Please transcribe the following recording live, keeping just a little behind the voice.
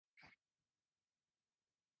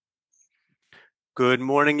Good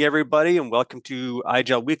morning, everybody, and welcome to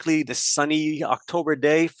IGEL Weekly. This sunny October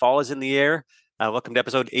day, fall is in the air. Welcome to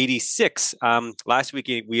episode 86. Last week,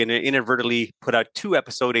 we inadvertently put out two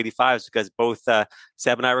episode 85s because both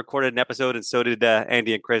Seb and I recorded an episode, and so did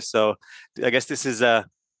Andy and Chris. So I guess this is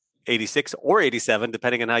 86 or 87,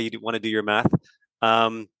 depending on how you want to do your math.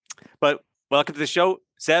 But welcome to the show.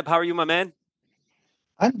 Seb, how are you, my man?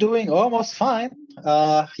 I'm doing almost fine.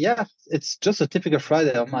 Yeah, it's just a typical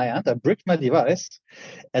Friday on my end. I bricked my device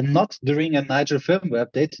and not during a IGEL firmware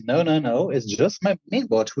update. No. It's just my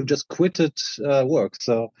mainboard who just quitted work.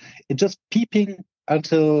 So it's just peeping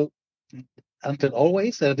until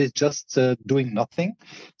always, and it's just doing nothing.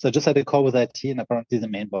 So I just had a call with IT, and apparently the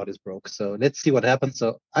mainboard is broke. So let's see what happens.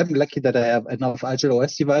 So I'm lucky that I have enough IGEL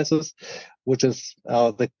OS devices, which is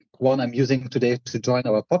the one I'm using today to join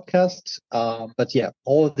our podcast. But yeah,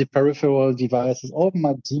 all the peripheral devices, all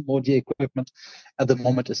my Modi equipment at the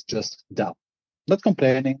moment is just down. Not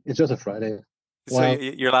complaining. It's just a Friday. So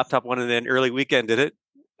your laptop won an early weekend, did it?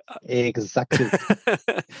 Exactly.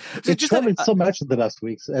 It traveled so much in the last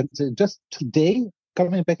weeks, and just today,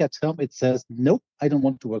 coming back at home, it says, "Nope, I don't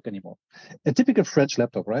want to work anymore." A typical French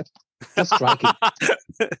laptop, right? Just striking.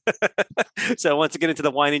 So once again into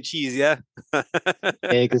the wine and cheese, yeah.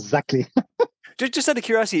 Exactly. Just out of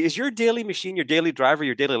curiosity, is your daily machine, your daily driver,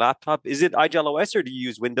 your daily laptop, is it IGEL OS or do you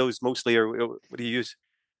use Windows mostly, or what do you use?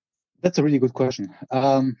 That's a really good question.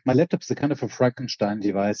 My laptop is a kind of a Frankenstein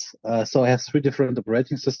device. So I have three different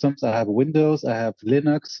operating systems. I have Windows, I have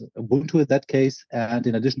Linux, Ubuntu in that case, and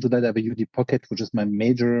in addition to that, I have a UD Pocket, which is my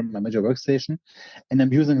major workstation. And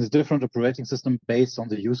I'm using this different operating system based on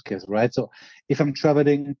the use case, right? So if I'm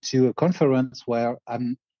traveling to a conference where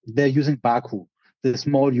they're using Baku, the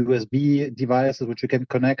small USB devices which you can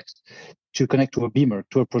connect to a beamer,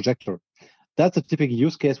 to a projector. That's a typical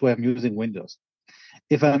use case where I'm using Windows.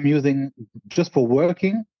 If I'm using just for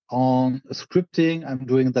working on scripting, I'm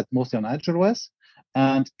doing that mostly on IGEL OS.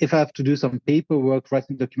 And if I have to do some paperwork,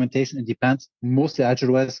 writing documentation, it depends, mostly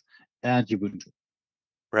IGEL OS and Ubuntu.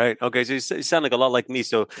 Right. Okay. So you sound like a lot like me.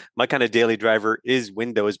 So my kind of daily driver is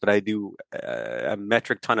Windows, but I do a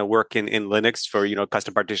metric ton of work in Linux for,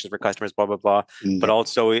 custom partitions for customers, blah, blah, blah. Yeah. But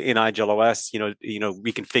also in IGEL OS,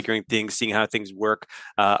 reconfiguring things, seeing how things work,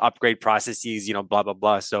 upgrade processes, blah, blah,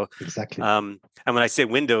 blah. So exactly. And when I say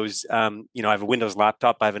Windows, I have a Windows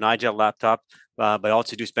laptop, I have an IGEL laptop, but I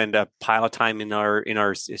also do spend a pile of time in our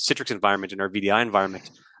Citrix environment, in our VDI environment,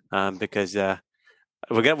 because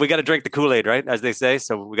we got to drink the Kool-Aid, right? As they say.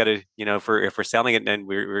 So we got to, if we're selling it and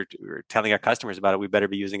we're telling our customers about it, we better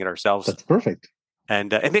be using it ourselves. That's perfect.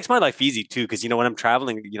 And it makes my life easy too, because when I'm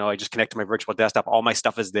traveling, I just connect to my virtual desktop. All my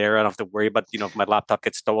stuff is there. I don't have to worry about, if my laptop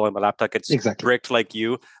gets stolen, my laptop gets bricked like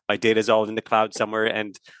you. My data is all in the cloud somewhere,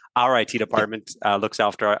 and our IT department looks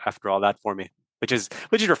after all that for me, which is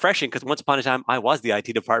refreshing, because once upon a time I was the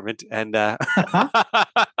IT department, and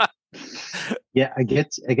yeah, I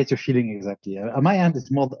get your feeling exactly. On my end, it's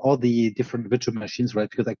more all the different virtual machines, right?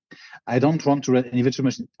 Because I don't want to run any virtual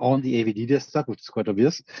machine on the AVD desktop, which is quite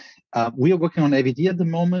obvious. We are working on AVD at the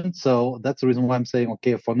moment, so that's the reason why I'm saying,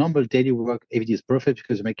 okay, for normal daily work, AVD is perfect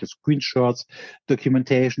because you make your screenshots,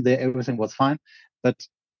 documentation there, everything was fine. But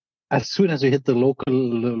as soon as you hit the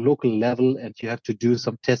local level and you have to do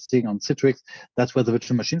some testing on Citrix, that's where the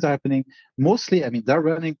virtual machines are happening. Mostly, they're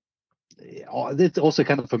running. It's also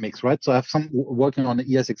kind of a mix, right? So I have some working on the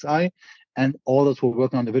ESXi, and others were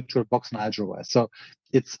working on the virtual box and IGEL OS. So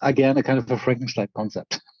it's, again, a kind of a Frankenstein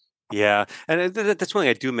concept. Yeah, and that's one thing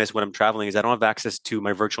I do miss when I'm traveling, is I don't have access to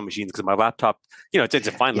my virtual machines, because my laptop, it's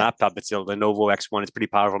a fine laptop. It's a Lenovo X1. It's a pretty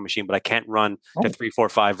powerful machine, but I can't run the 3, 4,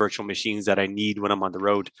 5 virtual machines that I need when I'm on the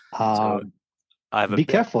road. So I have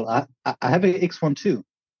careful. I have an X1 too,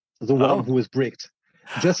 the one who was bricked,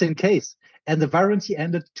 just in case. And the warranty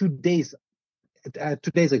ended 2 days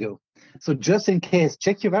ago. So just in case,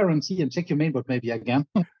 check your warranty and check your mainboard maybe again.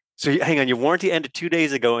 So hang on, your warranty ended 2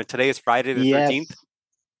 days ago, and today is Friday the 13th?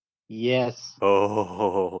 Yes.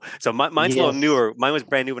 Oh, so mine's a little newer. Mine was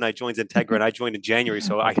brand new when I joined XenTegra, and I joined in January.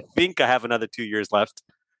 So I think I have another 2 years left.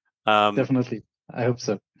 Definitely. I hope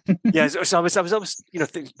so. Yeah. So I was, this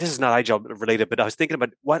is not IGEL related, but I was thinking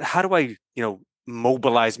about how do I,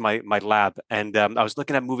 mobilize my lab, and I was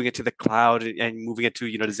looking at moving it to the cloud and moving it to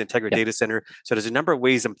the XenTegra data center. So there's a number of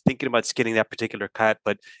ways I'm thinking about skinning that particular cat,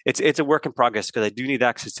 but it's a work in progress, because I do need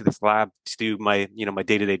access to this lab to do my my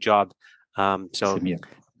day-to-day job. So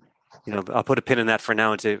I'll put a pin in that for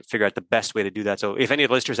now and to figure out the best way to do that. So if any of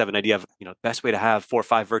the listeners have an idea of best way to have 4 or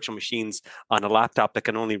 5 virtual machines on a laptop that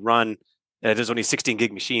can only run, there's only a 16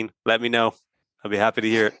 gig machine, let me know. I'll be happy to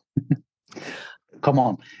hear it. come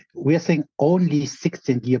on. We are saying only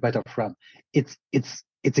 16 gigabyte of RAM. It's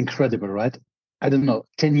incredible, right? I don't know.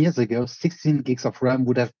 10 years ago, 16 gigs of RAM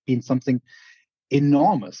would have been something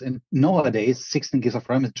enormous. And nowadays, 16 gigs of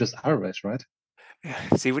RAM is just average, right?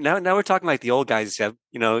 See, now we're talking like the old guys, Seb.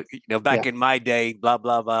 Back in my day, blah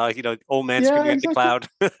blah blah. Old man screaming at the cloud.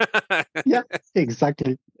 Yeah,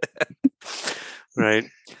 exactly. Right.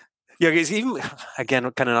 Yeah, because even again,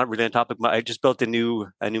 kind of not really on topic. I just built a new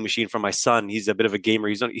machine for my son. He's a bit of a gamer.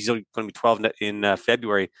 He's only going to be 12 in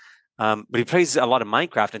February, but he plays a lot of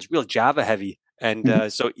Minecraft and it's real Java heavy.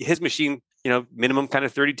 And so his machine, minimum kind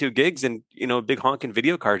of 32 gigs and a big honking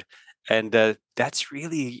video card, and that's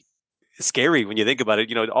really scary when you think about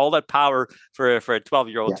it. All that power for a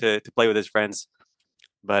 12-year-old to play with his friends.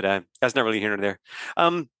 But that's not really here nor there.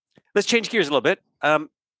 Let's change gears a little bit.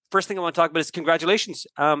 First thing I want to talk about is congratulations.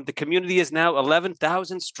 The community is now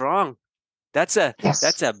 11,000 strong. That's a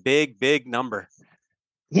big number.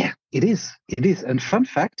 Yeah, it is. It is. And fun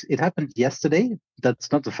fact, it happened yesterday.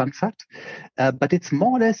 That's not a fun fact, but it's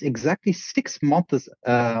more or less exactly 6 months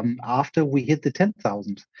after we hit the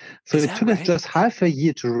 10,000. So it took us just half a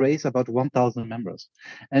year to raise about 1,000 members.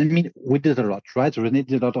 And I mean, we did a lot, right? René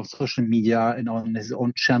did a lot of social media and on his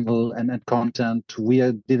own channel and content. We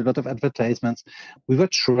did a lot of advertisements. We were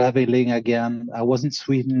traveling again. I was in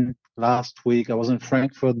Sweden last week. I was in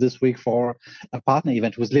Frankfurt this week for a partner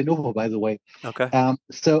event with Lenovo, by the way. Okay.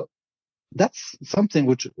 So that's something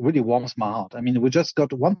which really warms my heart. I mean, we just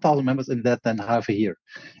got 1,000 members in less than half a year.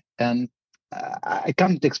 And I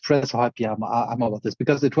can't express how happy I'm about this,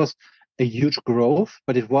 because it was a huge growth,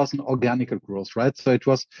 but it was an organic growth, right? So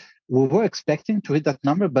we were expecting to hit that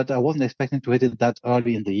number, but I wasn't expecting to hit it that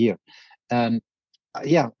early in the year. And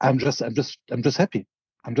I'm just happy.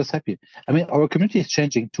 I'm just happy. I mean, our community is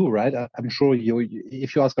changing too, right? I'm sure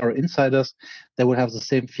if you ask our insiders, they will have the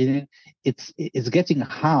same feeling. It's getting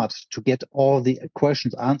hard to get all the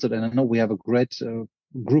questions answered. And I know we have a great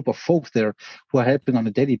group of folks there who are helping on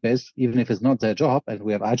a daily basis, even if it's not their job. And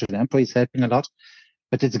we have IGEL employees helping a lot.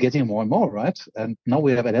 But it's getting more and more, right? And now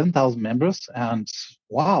we have 11,000 members, and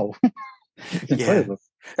wow, it's incredible.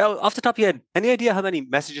 Now, off the top of your head, any idea how many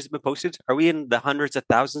messages have been posted? Are we in the hundreds of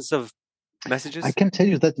thousands of messages? I can tell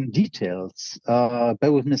you that in details.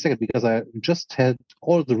 Bear with me a second, because I just had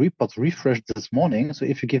all the reports refreshed this morning. So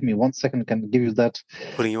if you give me 1 second, I can give you that.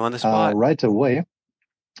 Putting you on the spot right away.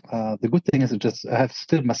 The good thing is I have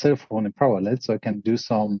still my cell phone in parallel, so I can do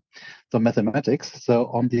some mathematics. So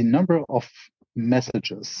on the number of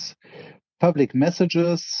messages, public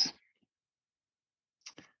messages.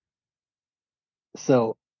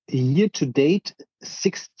 So year to date,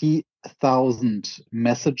 60,000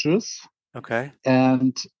 messages. Okay.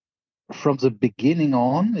 And from the beginning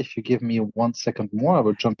on, if you give me 1 second more, I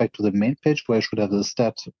will jump back to the main page where I should have the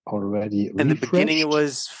stat already refreshed. In the beginning, it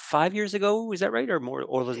was 5 years ago. Is that right, or more,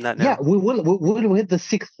 or than that now? Yeah, we will hit the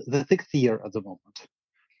sixth year at the moment.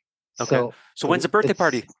 Okay. So when's the birthday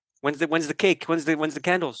party? When's the cake? When's the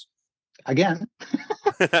candles? Again,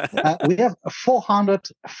 we have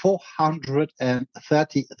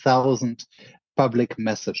 430,000 public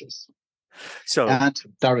messages. And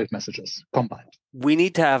direct messages combined. We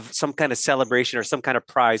need to have some kind of celebration or some kind of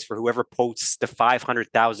prize for whoever posts the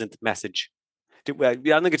 500,000th message. I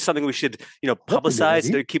don't think it's something we should,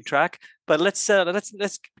 publicize to keep track. But let's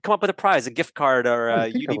come up with a prize, a gift card or a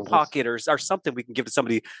UD Pocket or something we can give to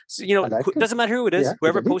somebody. So, doesn't matter who it is.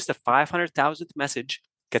 Whoever posts the 500,000th message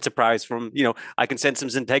gets a prize from. I can send some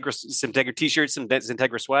XenTegra t-shirts, some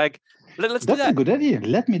XenTegra swag. Let's do that. That's a good idea.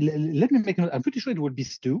 Let me make it. I'm pretty sure it would be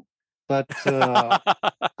Stu. But I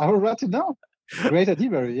will write it down. Great idea,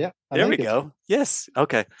 Barry. Yeah. There we go. Yes.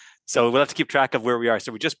 Okay. So we'll have to keep track of where we are.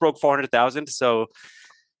 So we just broke 400,000. So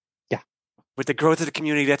with the growth of the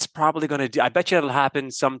community, that's probably going to I bet you it'll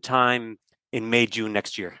happen sometime in May, June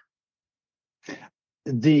next year.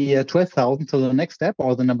 The 12,000 to the next step,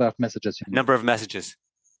 or the number of messages? Number of messages.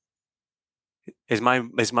 Is my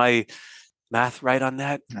math right on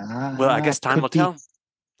that? Well, I guess time will tell.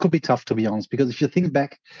 Could be tough, to be honest, because if you think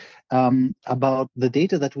back about the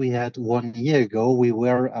data that we had 1 year ago, we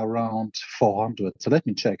were around 400. So let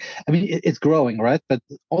me check. I mean, it's growing, right? But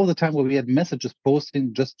all the time where we had messages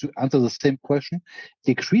posting just to answer the same question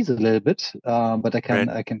decreased a little bit. But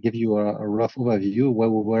I can give you a rough overview where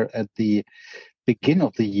we were at the beginning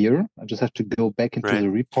of the year. I just have to go back into the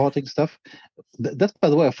reporting stuff. That's, by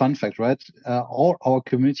the way, a fun fact, right? All our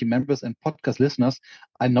community members and podcast listeners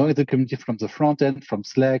are knowing the community from the front end, from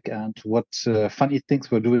Slack, and what funny things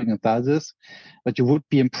we're doing inside this. But you would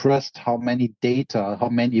be impressed how many data, how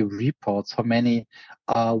many reports, how many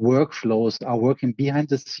workflows are working behind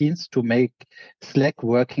the scenes to make Slack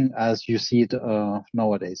working as you see it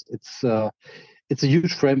nowadays. It's a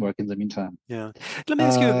huge framework in the meantime. Yeah. Let me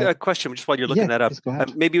ask you a question just while you're looking that up.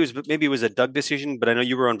 Maybe it was a Doug decision, but I know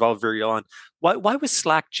you were involved very on. Why was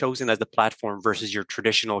Slack chosen as the platform versus your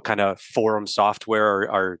traditional kind of forum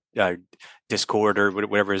software or Discord or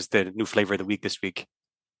whatever is the new flavor of the week this week?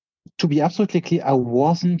 To be absolutely clear, I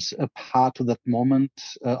wasn't a part of that moment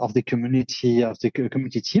of the community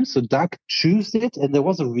team. So Doug chose it, and there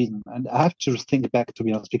was a reason. And I have to think back, to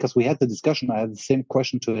be honest, because we had the discussion. I had the same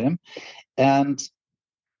question to him, and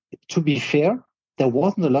to be fair, there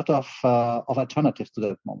wasn't a lot of alternatives to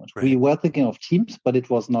that moment. Right. We were thinking of Teams, but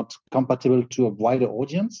it was not compatible to a wider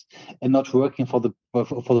audience and not working for the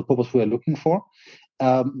purpose we are looking for.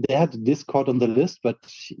 They had Discord on the list, but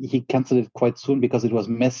he canceled it quite soon because it was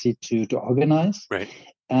messy to organize. Right.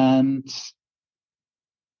 And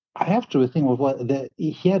I have to think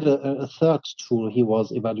he had a third tool he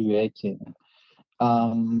was evaluating.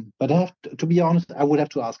 But to be honest, I would have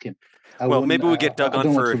to ask him. Maybe we'll get Doug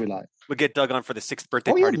on for the 6th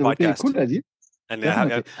birthday party podcast. Would be a cool idea. And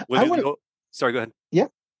sorry, go ahead. Yeah.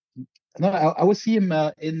 No, I will see him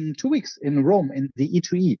in 2 weeks in Rome in the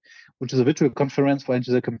E2E, which is a virtual conference for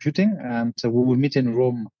end-user computing, and we will meet in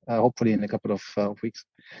Rome hopefully in a couple of weeks.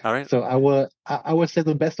 All right. So I will say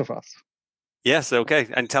the best of us. Yes. Okay.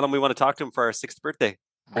 And tell him we want to talk to him for our 6th birthday.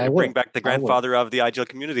 Bring back the grandfather of the IGEL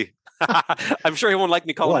community. I'm sure he won't like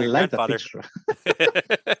me calling him grandfather.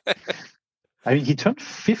 I mean, he turned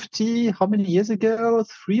 50 how many years ago?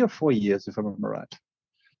 3 or 4 years, if I remember right.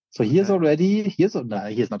 So he is not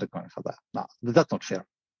a grandfather. No, that's not fair.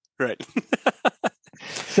 Right.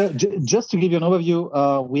 So just to give you an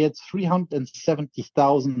overview, we had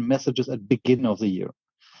 370,000 messages at the beginning of the year.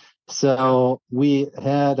 So we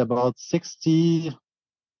had about 60.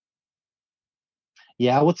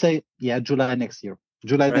 Yeah, I would say July next year.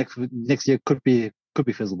 Next year could be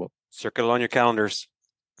feasible. Circle on your calendars.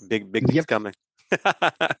 Big things coming.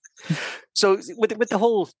 So with the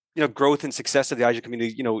whole growth and success of the IGEL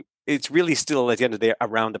community, it's really still at the end of the day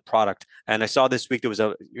around the product. And I saw this week there was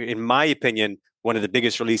in my opinion, one of the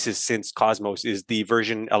biggest releases since Cosmos is the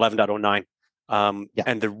version 11.09.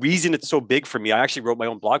 And the reason it's so big for me, I actually wrote my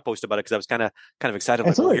own blog post about it because I was kind of excited.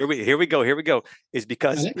 Like, here we go, is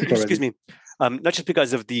because excuse me, not just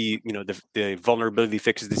because of the the vulnerability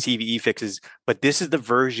fixes, the CVE fixes, but this is the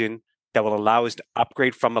version that will allow us to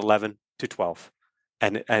upgrade from 11 to 12,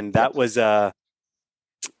 and that was a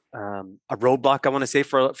roadblock, I want to say,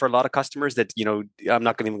 for a lot of customers that I'm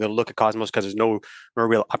not even going to look at Cosmos because there's no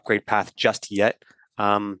real upgrade path just yet.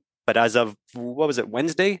 But as of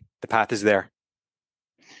Wednesday, the path is there.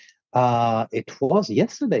 It was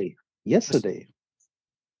yesterday.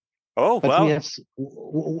 Oh, but wow.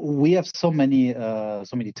 we have so many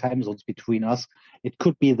time zones between us. It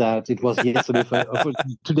could be that it was yesterday for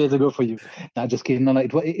 2 days ago for you. No, just kidding. No,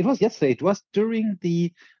 it was yesterday. It was during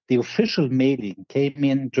the official mailing came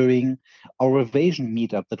in during our Evasion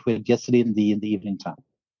meetup that we had yesterday in the evening time.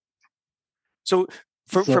 So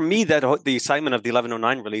for me, that the assignment of the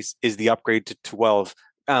 11.09 release is the upgrade to 12.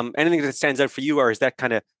 Anything that stands out for you, or is that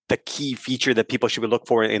kind of the key feature that people should look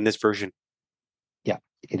for in this version? Yeah,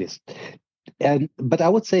 it is. But I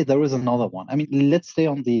would say there is another one. I mean, let's stay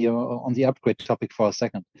on the upgrade topic for a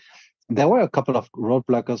second. There were a couple of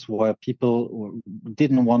roadblockers where people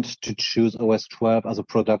didn't want to choose OS 12 as a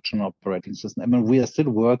production operating system. I mean, we are still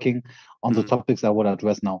working on the topics I will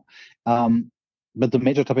address now. But the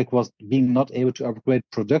major topic was being not able to upgrade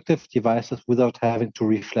productive devices without having to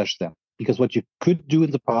refresh them. Because what you could do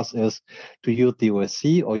in the past is to use the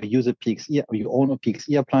OSC or use a PXE or your own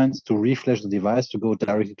PXE appliance to refresh the device to go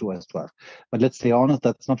directly to OS 12. But let's stay honest,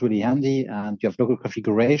 that's not really handy, and you have local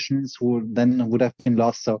configurations who then would have been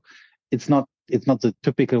lost. So it's not the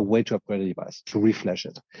typical way to upgrade a device, to refresh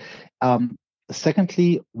it.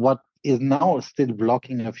 Secondly, what is now still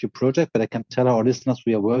blocking a few projects, but I can tell our listeners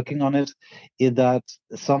we are working on it, is that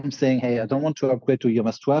some saying, hey, I don't want to upgrade to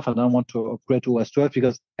UMS 12, I don't want to upgrade to OS 12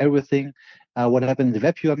 because everything, what happened in the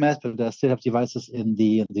web UMS, but they still have devices in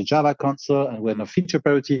the Java console and we're in a feature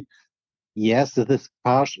parity. Yes, this is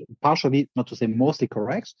partially, not to say mostly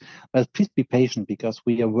correct, but please be patient because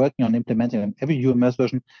we are working on implementing in every UMS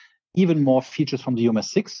version even more features from the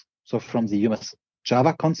UMS 6, so from the UMS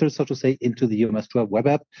Java console, so to say, into the UMS 12 web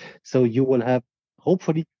app. So you will have,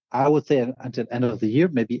 hopefully, I would say until end of the year,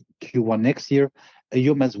 maybe Q1 next year, a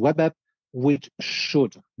UMS web app, which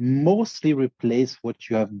should mostly replace what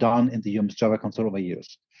you have done in the UMS Java console over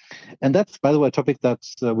years. And that's, by the way, a topic that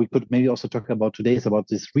we could maybe also talk about today, is about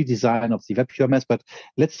this redesign of the web UMS. But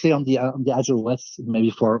let's stay on the Agile OS maybe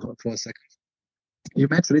for a second. You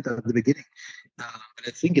mentioned it at the beginning, but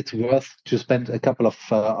I think it's worth to spend a couple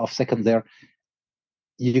of seconds there.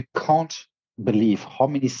 You can't believe how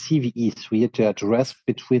many CVEs we had to address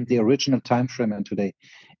between the original time frame and today.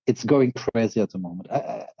 It's going crazy at the moment.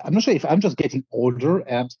 I'm not sure if I'm just getting older,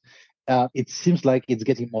 and it seems like it's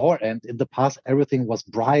getting more. And in the past, everything was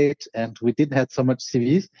bright and we didn't have so much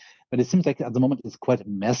CVs. But it seems like at the moment it's quite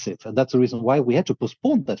massive. And that's the reason why we had to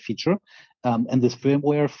postpone that feature and this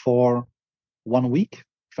firmware for 1 week,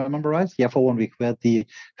 if I remember right. Yeah, for 1 week. We had the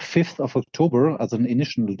 5th of October as an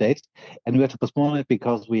initial date, and we had to postpone it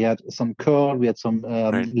because we had some curl, we had some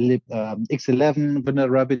X11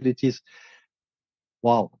 vulnerabilities.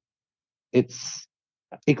 Wow. It's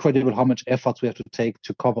incredible how much effort we have to take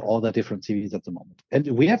to cover all the different CVs at the moment. And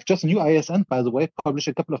we have just a new ISN, by the way, published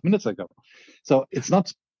a couple of minutes ago. So it's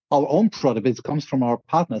not our own product, it comes from our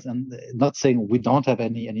partners, and not saying we don't have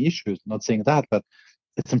any issues, not saying that, but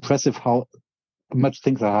it's impressive how much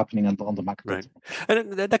things are happening on the market. Right.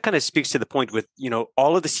 And that kind of speaks to the point with,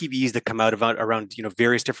 all of the CVEs that come out around,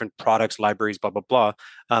 various different products, libraries, blah, blah, blah.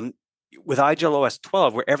 With IGEL OS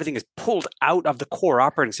 12, where everything is pulled out of the core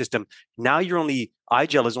operating system, now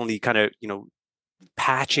IGEL is only kind of,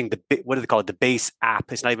 patching what do they call it? The base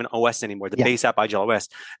app. It's not even OS anymore. The base app IGEL OS.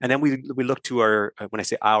 And then we look to our, when I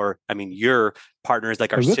say our, I mean your partners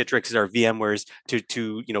like our Citrixes, our VMwares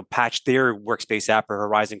to patch their workspace app or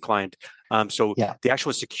Horizon client. So the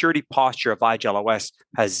actual security posture of IGEL OS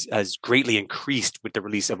has greatly increased with the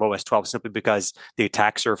release of OS 12, simply because the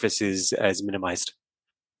attack surface is minimized.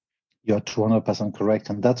 You're 200% correct.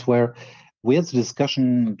 And that's where we had the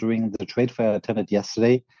discussion during the trade fair I attended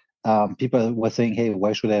yesterday. People were saying, hey,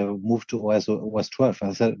 why should I move to OS 12?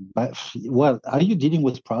 I said, well, are you dealing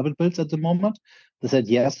with private builds at the moment? They said,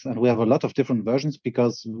 yes. And we have a lot of different versions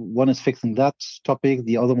because one is fixing that topic.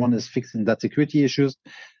 The other one is fixing that security issues.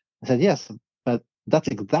 I said, yes, but that's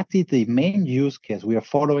exactly the main use case we are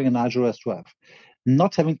following in Azure OS 12.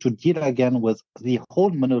 Not having to deal again with the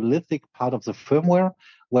whole monolithic part of the firmware,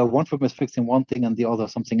 where one firmware is fixing one thing and the other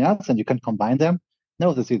something else, and you can combine them.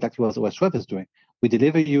 No, that's exactly what OS 12 is doing. We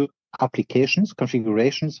deliver you applications,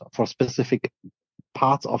 configurations for specific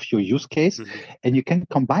parts of your use case, and you can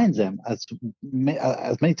combine them as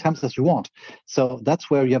many times as you want. So that's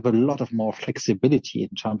where you have a lot of more flexibility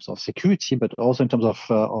in terms of security, but also in terms of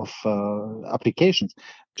applications.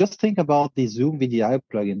 Just think about the Zoom VDI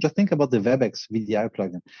plugin. Just think about the WebEx VDI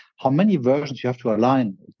plugin. How many versions you have to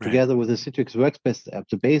align together with the Citrix Workspace app,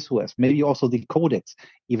 the base OS, maybe also the codecs,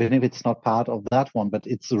 even if it's not part of that one, but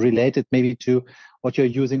it's related maybe to what you're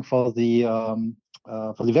using for the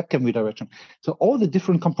webcam redirection. So all the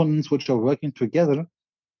different components which are working together,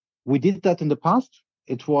 we did that in the past.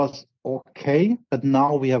 It was okay, but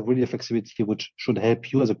now we have really a flexibility which should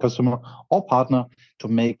help you as a customer or partner to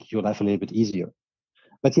make your life a little bit easier.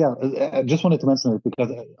 But yeah, I just wanted to mention it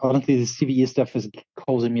because honestly, the CVE stuff is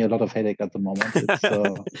causing me a lot of headache at the moment. It's,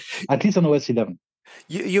 at least on OS 11.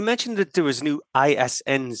 You mentioned that there was new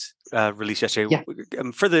ISNs released yesterday. Yeah.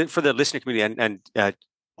 For the listener community and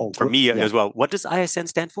for me as well, what does ISN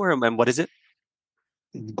stand for and what is it?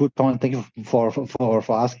 Good point. Thank you for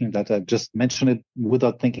asking that. I just mentioned it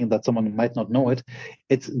without thinking that someone might not know it.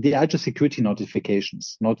 It's the Azure security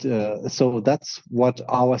notifications. So that's what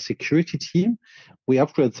our security team. We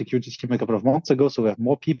upgraded security team a couple of months ago, so we have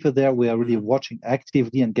more people there. We are really watching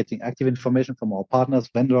actively and getting active information from our partners,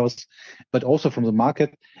 vendors, but also from the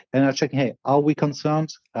market, and are checking, hey, are we concerned?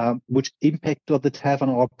 Which impact does it have on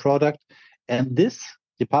our product? And this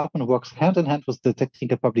department works hand in hand with the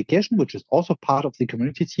technical publication, which is also part of the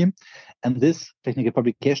community team. And this technical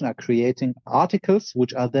publication are creating articles,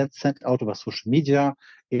 which are then sent out over social media,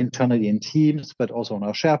 internally in Teams, but also on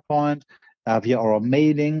our SharePoint, via our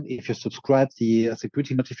mailing. If you subscribe the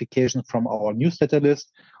security notifications from our newsletter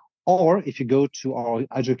list, or if you go to our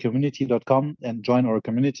IGELCommunity.com and join our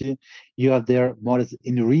community, you are there more or less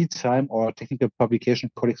in real time, or technical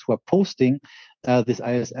publication colleagues who are posting these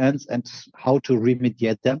ISNs and how to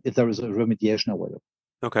remediate them if there is a remediation available.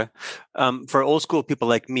 Okay. For old school people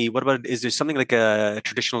like me, what about, is there something like a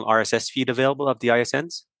traditional RSS feed available of the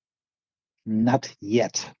ISNs? Not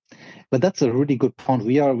yet. But that's a really good point.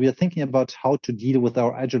 We are thinking about how to deal with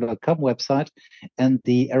our IGEL.com website, and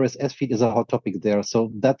the RSS feed is a hot topic there.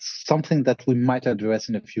 So that's something that we might address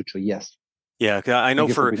in the future. Yes. Yeah, 'cause I know Thank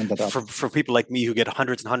you for bringing that up. for people like me who get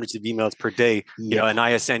hundreds and hundreds of emails per day, Yep, an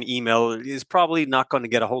ISN email is probably not going to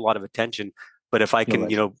get a whole lot of attention. But if I you're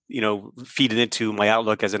can, right. feed it into my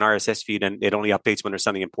Outlook as an RSS feed, and it only updates when there's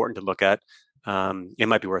something important to look at, it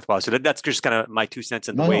might be worthwhile. So that's just kind of my 2 cents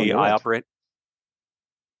in the No, way you're I right. operate.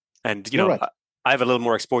 And You're right. I have a little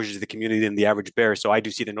more exposure to the community than the average bear, so I do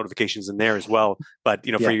see the notifications in there as well. But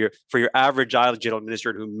for Yeah. your average IGEL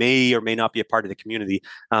administrator who may or may not be a part of the community,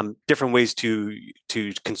 different ways to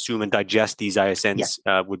consume and digest these Yeah, ISNs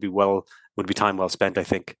would be time well spent, I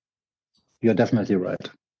think. you're definitely right.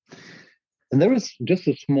 And there is just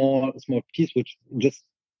a small piece which just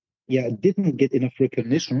didn't get enough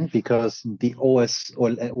recognition because the OS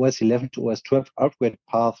 11 to OS 12 upgrade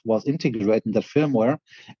path was integrated in the firmware,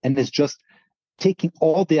 and it's just taking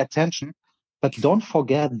all the attention. But don't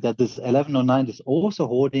forget that this 1109 is also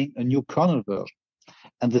holding a new kernel version.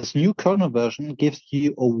 And this new kernel version gives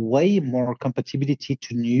you a way more compatibility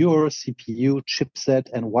to newer CPU chipset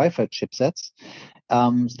and Wi-Fi chipsets.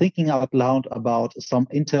 Thinking out loud about some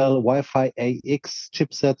Intel Wi-Fi AX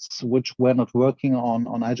chipsets which were not working on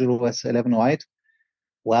IGEL OS 1108,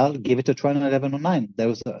 well, give it a try on 1109. There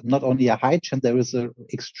is not only a high chance, there is an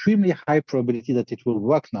extremely high probability that it will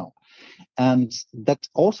work now. And that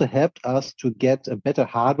also helped us to get a better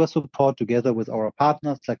hardware support together with our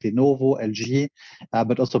partners like Lenovo, LG,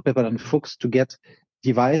 but also Pepper and Fuchs to get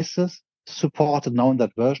devices supported now in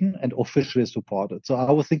that version and officially supported. So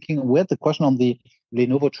I was thinking, we had the question on the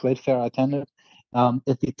Lenovo trade fair I attended,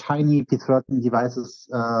 if the tiny P13 devices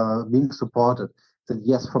being supported. That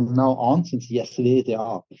yes, from now on, since yesterday they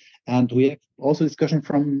are. And we have also discussion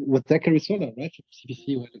with Zachary Solar, right? From CBC,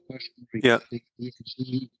 we had a question regarding the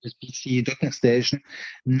USB-C docking station.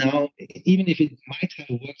 Now, even if it might have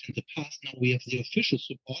worked in the past, now we have the official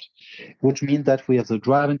support, which means that we have the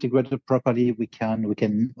drive integrated properly. We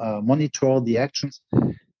can monitor the actions.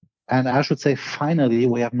 And I should say, finally,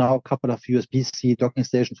 we have now a couple of USB-C docking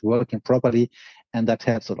stations working properly, and that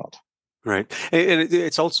helps a lot. Right. And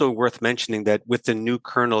it's also worth mentioning that with the new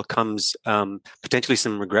kernel comes potentially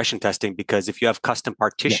some regression testing, because if you have custom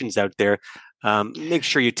partitions out there, make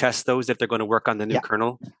sure you test those if they're going to work on the new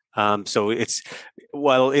kernel. So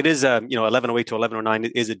while it is 1108 to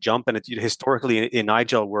 1109 is a jump, and historically in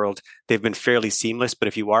IGEL world, they've been fairly seamless. But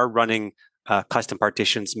if you are running custom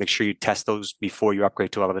partitions, make sure you test those before you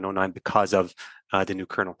upgrade to 1109 because of the new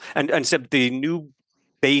kernel. And Seb, the new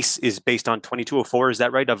base is based on 2204, is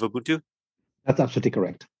that right, of Ubuntu? That's absolutely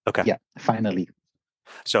correct. Okay. Yeah, finally.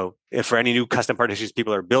 So if for any new custom partitions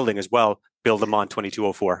people are building as well, build them on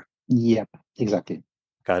 2204. Yep, exactly.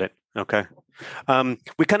 Got it. Okay.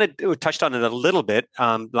 We kind of touched on it a little bit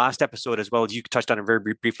last episode as well. You touched on it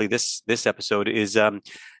very briefly. This episode is the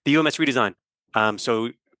UMS redesign.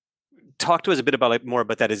 So talk to us a bit more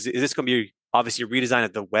about that. Is this going to be obviously a redesign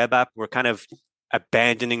of the web app? We're kind of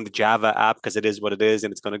abandoning the Java app because it is what it is,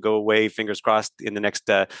 and it's going to go away, fingers crossed, in the next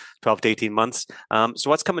 12 to 18 months. So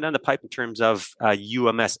what's coming down the pipe in terms of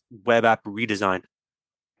UMS web app redesign?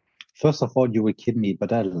 First of all, you will kid me,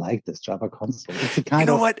 but I like this Java console. It's a kind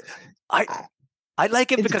of what? I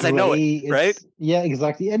like it because I know it, right? Yeah,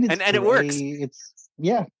 exactly. And it works.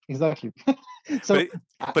 Yeah, exactly. So,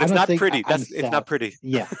 but it's not pretty. It's not pretty.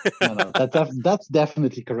 Yeah, no, that's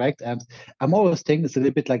definitely correct. And I'm always saying it's a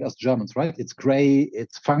little bit like us Germans, right? It's gray,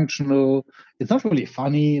 it's functional, it's not really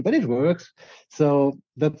funny, but it works. So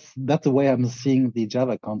that's the way I'm seeing the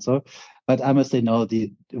Java console. But I must say, no,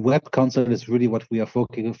 the web console is really what we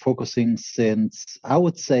are focusing since, I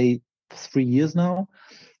would say, 3 years now.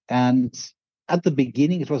 And at the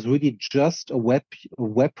beginning, it was really just a web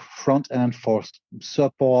front end for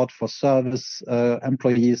support, for service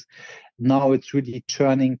employees. Now it's really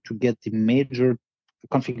turning to get the major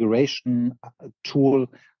configuration tool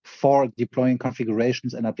for deploying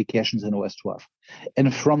configurations and applications in OS 12.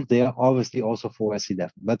 And from there, obviously also for OS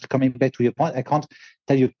 11. But coming back to your point, I can't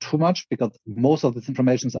tell you too much because most of these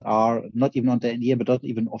informations are not even on the NDA, but not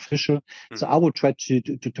even official. Mm-hmm. So I will try to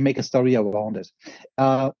make a story around it.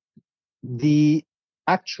 The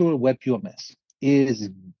actual web UMS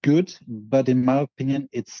is good, but in my opinion,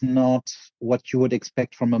 it's not what you would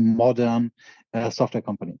expect from a modern software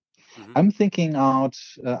company. Mm-hmm. I'm thinking out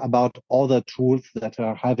about other tools that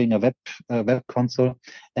are having a web console,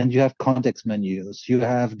 and you have context menus, you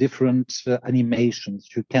have different animations,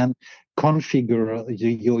 you can configure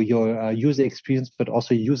your user experience, but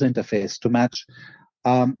also user interface to match.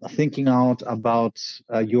 Thinking out about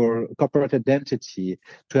your corporate identity,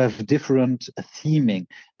 to have different theming.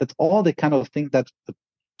 That's all the kind of thing that a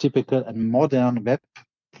typical and modern web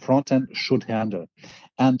frontend should handle.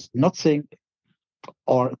 And not saying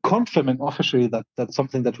or confirming officially that that's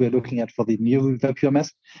something that we're looking at for the new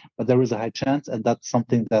WebUMS, but there is a high chance, and that's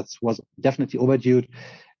something that was definitely overdue.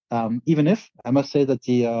 Even if I must say that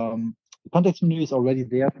the context menu is already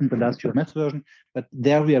there from the last UMS version, but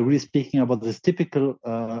there we are really speaking about this typical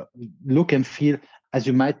look and feel as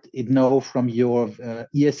you might know from your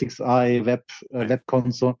ES6i web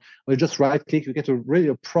console, where you just right click, you get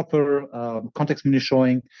a proper context menu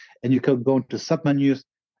showing, and you can go into submenus.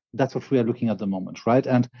 That's what we are looking at the moment, right?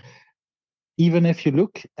 And even if you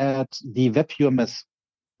look at the WebUMS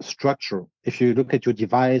structure, if you look at your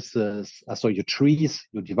devices, so your trees,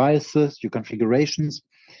 your devices, your configurations,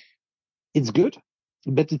 it's good,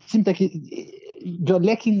 but it seems like you're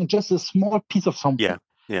lacking just a small piece of something.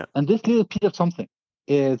 Yeah. And this little piece of something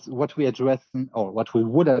is what we address or what we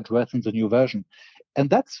would address in the new version. And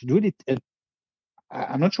that's really,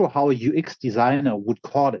 I'm not sure how a UX designer would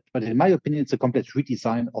call it, but in my opinion, it's a complete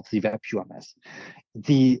redesign of the WebUMS.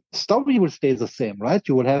 The story will stay the same, right?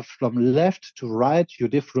 You will have from left to right your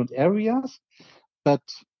different areas, but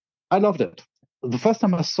I loved it. The first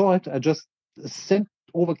time I saw it, I just sent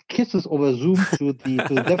over kisses over Zoom to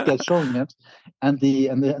the dev guys showing it and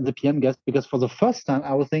the PM guys, because for the first time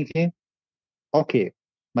I was thinking, okay,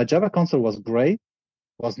 my Java console was great,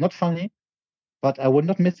 was not funny, but I would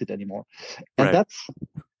not miss it anymore. And that's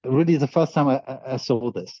really the first time I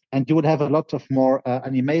saw this. And you would have a lot of more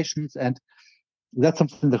animations, and that's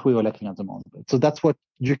something that we were lacking at the moment. So that's what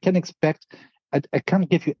you can expect. I can't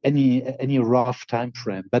give you any rough time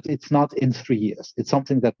frame, but it's not in 3 years. It's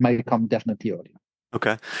something that might come definitely earlier.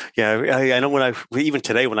 Okay. Yeah, I know even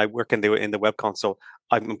today when I work in the web console,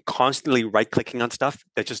 I'm constantly right-clicking on stuff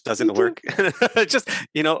that just doesn't work. Just,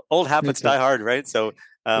 old habits die hard, right? So,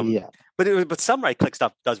 but some right-click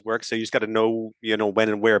stuff does work. So you just got to know, when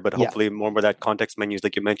and where. But hopefully, more of that context menus,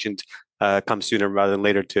 like you mentioned, come sooner rather than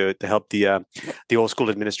later to help the old school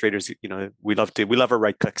administrators. We love our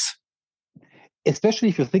right-clicks. Especially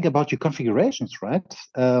if you think about your configurations, right?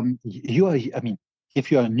 If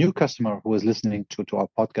you're a new customer who is listening to our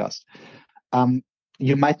podcast,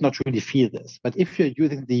 you might not really feel this. But if you're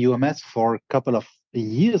using the UMS for a couple of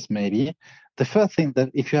years, maybe, the first thing that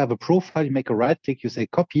if you have a profile, you make a right click, you say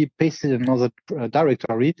copy, paste it in another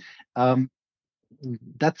directory.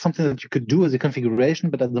 That's something that you could do as a configuration,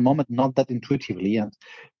 but at the moment, not that intuitively. And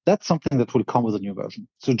that's something that will come with a new version.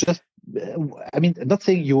 So I'm not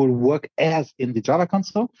saying you will work as in the Java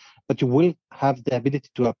console, but you will have the ability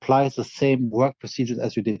to apply the same work procedures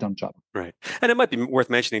as you did on Java. Right. And it might be worth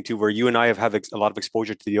mentioning too, where you and I have a lot of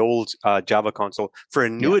exposure to the old Java console. For a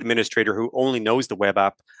new administrator who only knows the web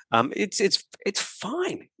app, it's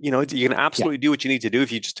fine. You can absolutely do what you need to do.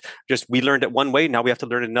 If you just we learned it one way, now we have to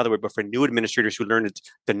learn it another way. But for new administrators who learn it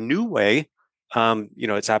the new way,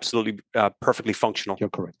 it's absolutely perfectly functional. You're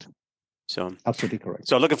correct. So absolutely correct.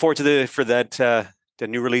 So looking forward to the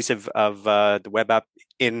new release of the web app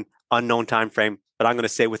in unknown time frame, but I'm going to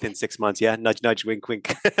say within 6 months. Yeah, nudge, nudge, wink,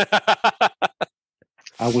 wink.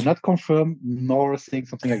 I will not confirm nor saying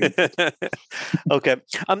something against it. Okay.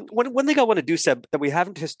 One thing I want to do, Seb, that we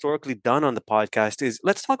haven't historically done on the podcast is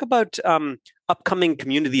let's talk about upcoming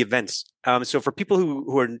community events. So for people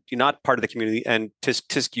who are not part of the community, and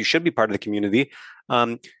tisk, you should be part of the community.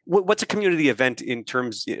 What's a community event in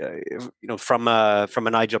terms, from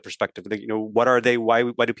an IGEL perspective? What are they? Why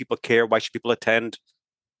do people care? Why should people attend?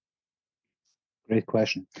 Great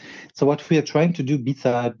question. So what we are trying to do,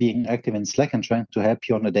 besides being active in Slack and trying to help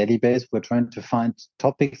you on a daily basis, we're trying to find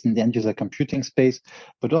topics in the end-user computing space,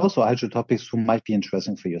 but also Agile topics who might be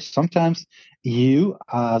interesting for you. Sometimes you,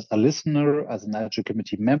 as a listener, as an Agile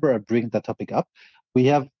community member, are bringing that topic up. We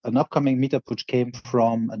have an upcoming meetup which came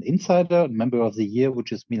from an insider, a member of the year,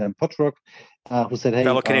 which is Milan Potrock, who said, hey,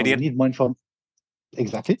 fellow Canadian. We need more info.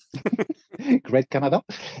 Exactly. Great Canada.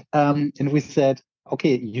 And we said,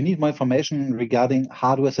 okay, you need more information regarding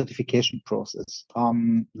hardware certification process.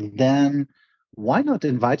 Then why not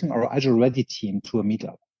inviting our Agile Ready team to a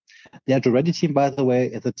meetup? The Agile Ready team, by the way,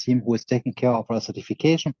 is a team who is taking care of our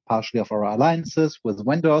certification, partially of our alliances with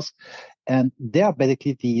vendors. And they are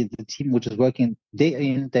basically the team which is working day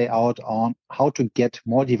in, day out on how to get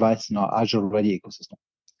more devices in our Agile Ready ecosystem,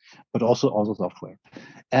 but also software.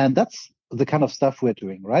 And that's the kind of stuff we're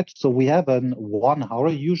doing, right? So we have an 1 hour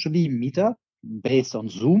usually meetup based on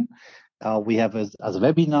Zoom. We have as a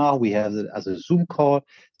webinar, we have it as a Zoom call.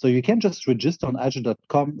 So you can just register on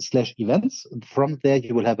agile.com/events. From there,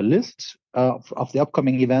 you will have a list of the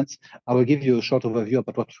upcoming events. I will give you a short overview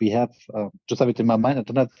about what we have. Just have it in my mind. I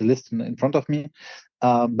don't have the list in front of me.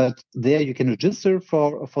 But there you can register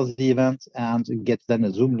for the event and get then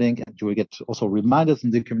a Zoom link, and you will get also reminders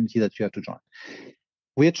in the community that you have to join.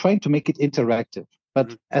 We are trying to make it interactive,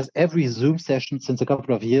 but as every Zoom session since a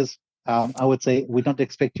couple of years, I would say we don't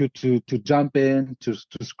expect you to jump in, to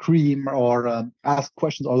scream or ask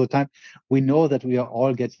questions all the time. We know that we are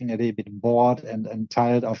all getting a little bit bored and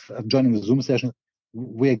tired of joining the Zoom session.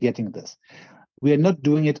 We're getting this. We are not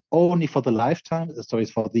doing it only for the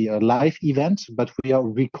for the live event, but we are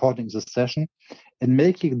recording the session and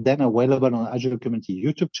making it then available on IGEL Community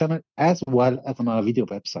YouTube channel as well as on our video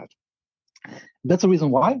website. That's the reason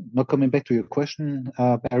why. Now coming back to your question,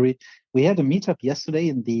 Barry, we had a meetup yesterday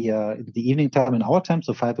in the evening time in our time,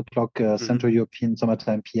 so 5 o'clock Central European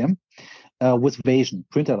Summertime PM, with Vasion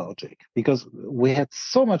printer logic, because we had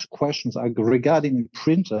so much questions regarding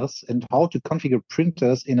printers and how to configure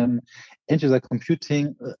printers in an end-user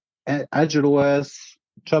computing IGEL OS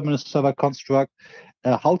terminal server construct,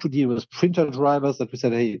 how to deal with printer drivers. That we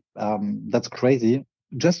said, hey, that's crazy.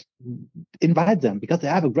 Just invite them because they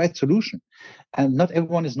have a great solution and not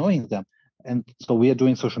everyone is knowing them. And so we are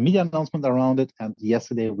doing social media announcement around it. And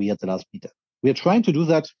yesterday we had the last meetup. We are trying to do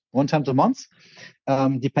that one time a month,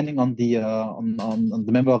 depending on the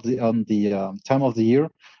member of the time of the year,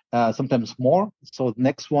 sometimes more. So the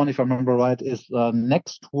next one, if I remember right, is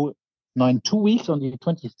next 2 weeks on the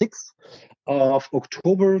 26th of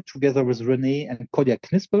October, together with Renee and Kolja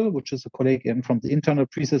Knispel, which is a colleague from the internal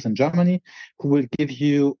precis in Germany, who will give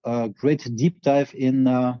you a great deep dive in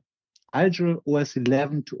IGEL OS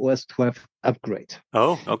 11 to OS 12 upgrade.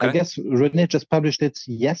 Oh, okay. I guess Renee just published it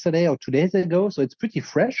yesterday or 2 days ago, so it's pretty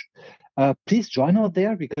fresh. Please join out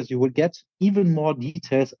there because you will get even more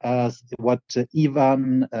details as what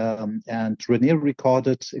Ivan and Renee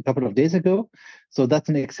recorded a couple of days ago. So that's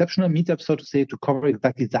an exceptional meetup, so to say, to cover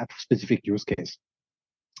exactly that specific use case.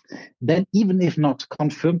 Then, even if not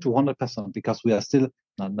confirmed to 100%, because we are still,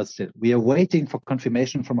 we are waiting for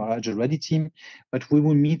confirmation from our IGEL Ready team, but we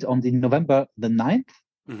will meet on the November the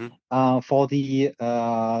 9th for the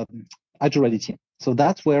IGEL Ready team. So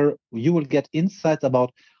that's where you will get insights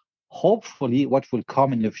about hopefully what will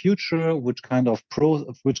come in the future, which kind of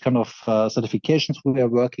certifications we are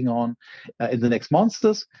working on in the next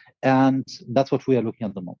months, and that's what we are looking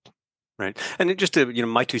at the moment. Right, and just to,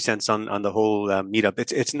 my 2 cents on the whole meetup.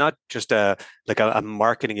 It's not just a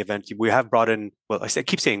marketing event. We have brought in, well, I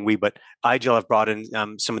keep saying we, but IGEL have brought in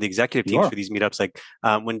some of the executive teams for these meetups. Like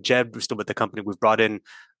when Jeb was still with the company, we've brought in.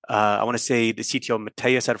 I want to say the CTO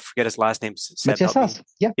Matthias, I forget his last name. Matthias,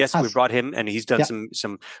 yeah. Yes, we brought him, and he's done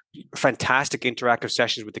some fantastic interactive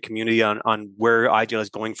sessions with the community on where IGEL is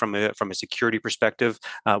going from a security perspective,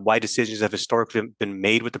 why decisions have historically been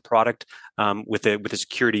made with the product, with a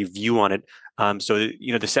security view on it. So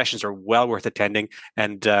the sessions are well worth attending,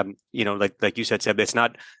 and like you said, Seb, it's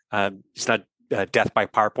not death by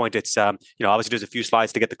PowerPoint. It's obviously there's a few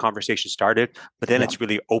slides to get the conversation started, but then it's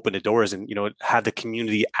really open the doors and have the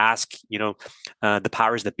community ask the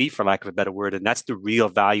powers that be, for lack of a better word, and that's the real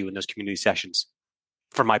value in those community sessions,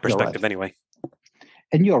 from my perspective, anyway.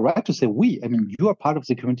 And you're right to say we. I mean, you are part of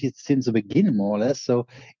the community since the beginning, more or less. So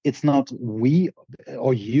it's not we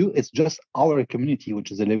or you, it's just our community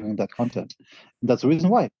which is delivering that content. And that's the reason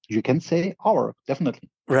why. You can say our, definitely.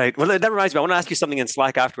 Right. Well, that reminds me, I want to ask you something in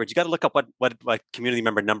Slack afterwards. You got to look up what community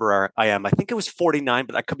member number I am. I think it was 49,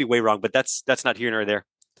 but I could be way wrong, but that's not here nor there.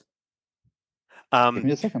 Give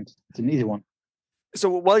me a second. It's an easy one. So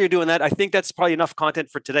while you're doing that, I think that's probably enough content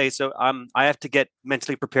for today. So I have to get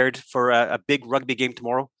mentally prepared for a big rugby game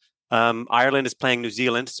tomorrow. Ireland is playing New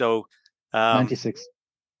Zealand. So 96.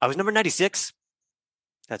 I was number 96.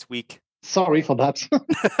 That's weak. Sorry for that.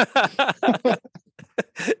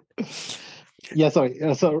 Yeah, sorry.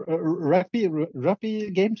 So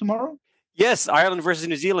rugby game tomorrow? Yes, Ireland versus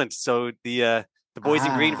New Zealand. So the boys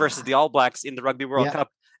in green versus the All Blacks in the Rugby World Cup.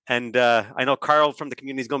 And I know Carl from the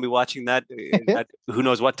community is going to be watching that at who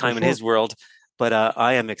knows what time in his world. But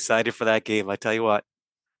I am excited for that game. I tell you what.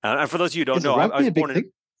 And for those of you who don't know, I was born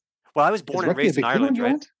in. Well, I was born and raised in Ireland,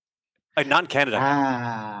 right? Not in Canada.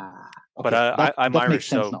 Okay. But I'm Irish,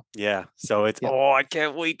 so yeah. So it's I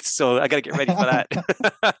can't wait. So I got to get ready for that.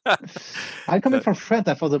 I'm coming from France,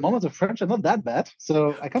 and for the moment, the French are not that bad,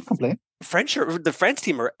 so I can't complain. The French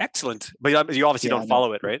team are excellent, but you obviously don't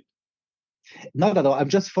follow it, right? Not at all. I'm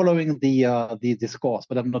just following the scores,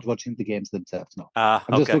 but I'm not watching the games themselves. No,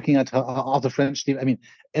 I'm just looking at how the French team. I mean,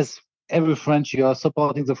 as every French, you are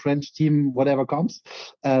supporting the French team, whatever comes.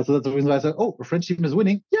 So that's the reason why I said, "Oh, the French team is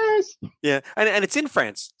winning." Yes. Yeah, and it's in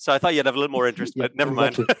France, so I thought you'd have a little more interest, but never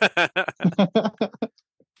mind.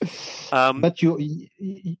 But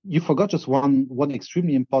you forgot just one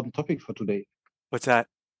extremely important topic for today. What's that?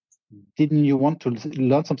 Didn't you want to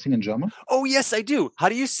learn something in German? Oh yes, I do. How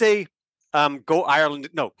do you say Go Ireland.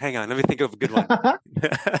 No, hang on. Let me think of a good one.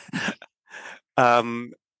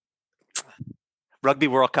 Rugby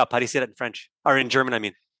World Cup. How do you say that in French? Or in German, I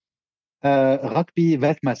mean. Rugby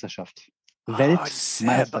Weltmeisterschaft. Oh,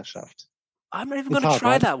 Weltmeisterschaft. I'm not even going to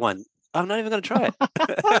try that one. I'm not even going to try it.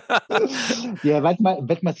 Yeah,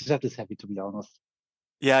 Weltmeisterschaft is heavy, to be honest.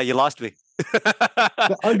 Yeah, you lost me.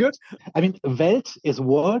 All good. I mean, Welt is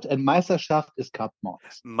world and Meisterschaft is cup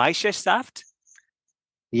marks. Meisterschaft?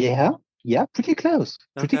 Yeah, pretty close.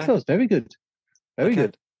 Pretty close. Very good. Very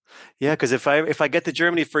good. Yeah, because if I get to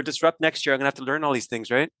Germany for Disrupt next year, I'm gonna have to learn all these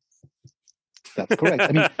things, right? That's correct.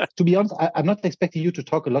 I mean, to be honest, I'm not expecting you to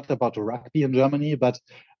talk a lot about rugby in Germany, but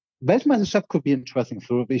Weltmeisterschaft could be interesting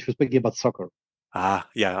if you're speaking about soccer.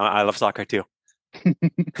 Yeah, I love soccer too.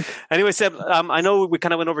 Anyway, Seb, I know we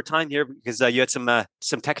kind of went over time here because you had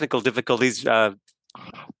some technical difficulties.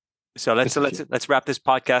 So let's wrap this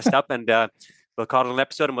podcast up, and we'll call it an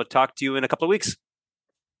episode, and we'll talk to you in a couple of weeks.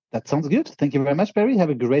 That sounds good. Thank you very much, Barry. Have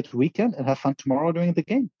a great weekend and have fun tomorrow during the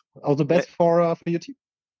game. All the best for your team.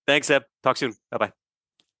 Thanks, Seb. Talk soon. Bye-bye.